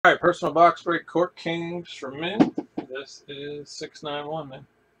All right, personal box break Court Kings for men. This is 691, man.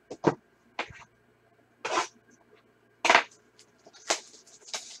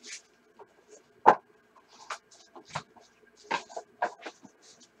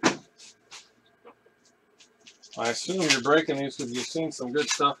 I assume you're breaking these because you've seen some good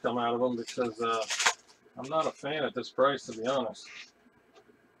stuff come out of them, because I'm not a fan at this price, to be honest.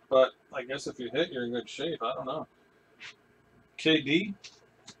 But I guess if you hit, you're in good shape. I don't know. KD,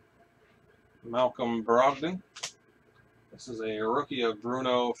 Malcolm Brogdon. This is a rookie of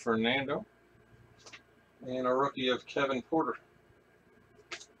Bruno Fernando. And a rookie of Kevin Porter.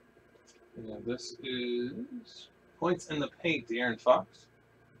 And this is points in the paint, De'Aaron Fox.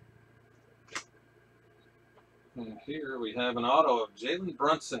 And here we have an auto of Jalen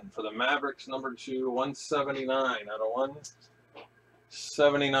Brunson for the Mavericks, number 2, 179 out of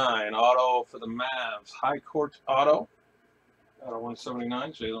 179. Auto for the Mavs. High court auto out of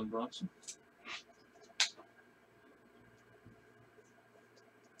 179, Jalen Brunson.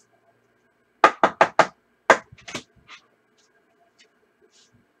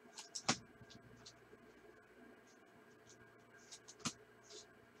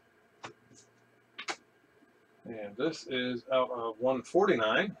 And this is out of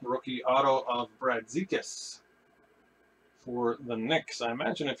 149, rookie auto of Brikis for the Knicks. I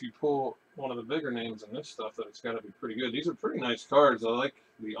imagine if you pull one of the bigger names in this stuff, that it's got to be pretty good. These are pretty nice cards. I like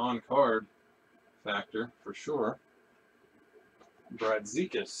the on-card factor for sure.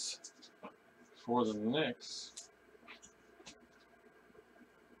 Brikis for the Knicks.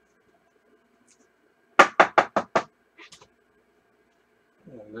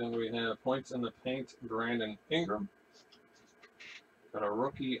 And then we have points in the paint, Brandon Ingram. Got a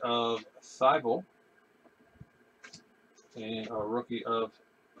rookie of Thibault. And a rookie of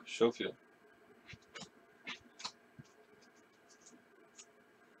Schofield.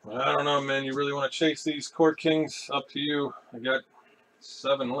 I don't know, man. You really want to chase these Court Kings? Up to you. I got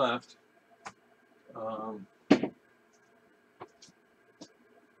 7 left.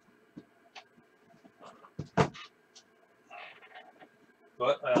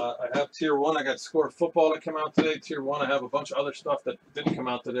 But I have Tier 1. I got Score Football that came out today. Tier 1, I have a bunch of other stuff that didn't come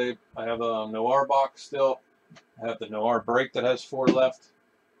out today. I have a Noir box still. I have the Noir break that has 4 left.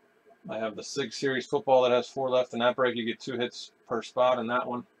 I have the SIG Series Football that has 4 left. In that break, you get 2 hits per spot in that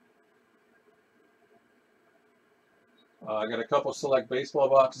one. I got a couple Select Baseball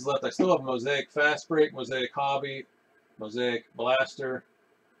boxes left. I still have Mosaic Fast Break, Mosaic Hobby, Mosaic Blaster,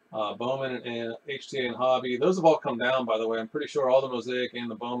 Bowman and HTA and Hobby. Those have all come down, by the way. I'm pretty sure all the Mosaic and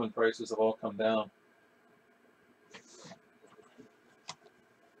the Bowman prices have all come down.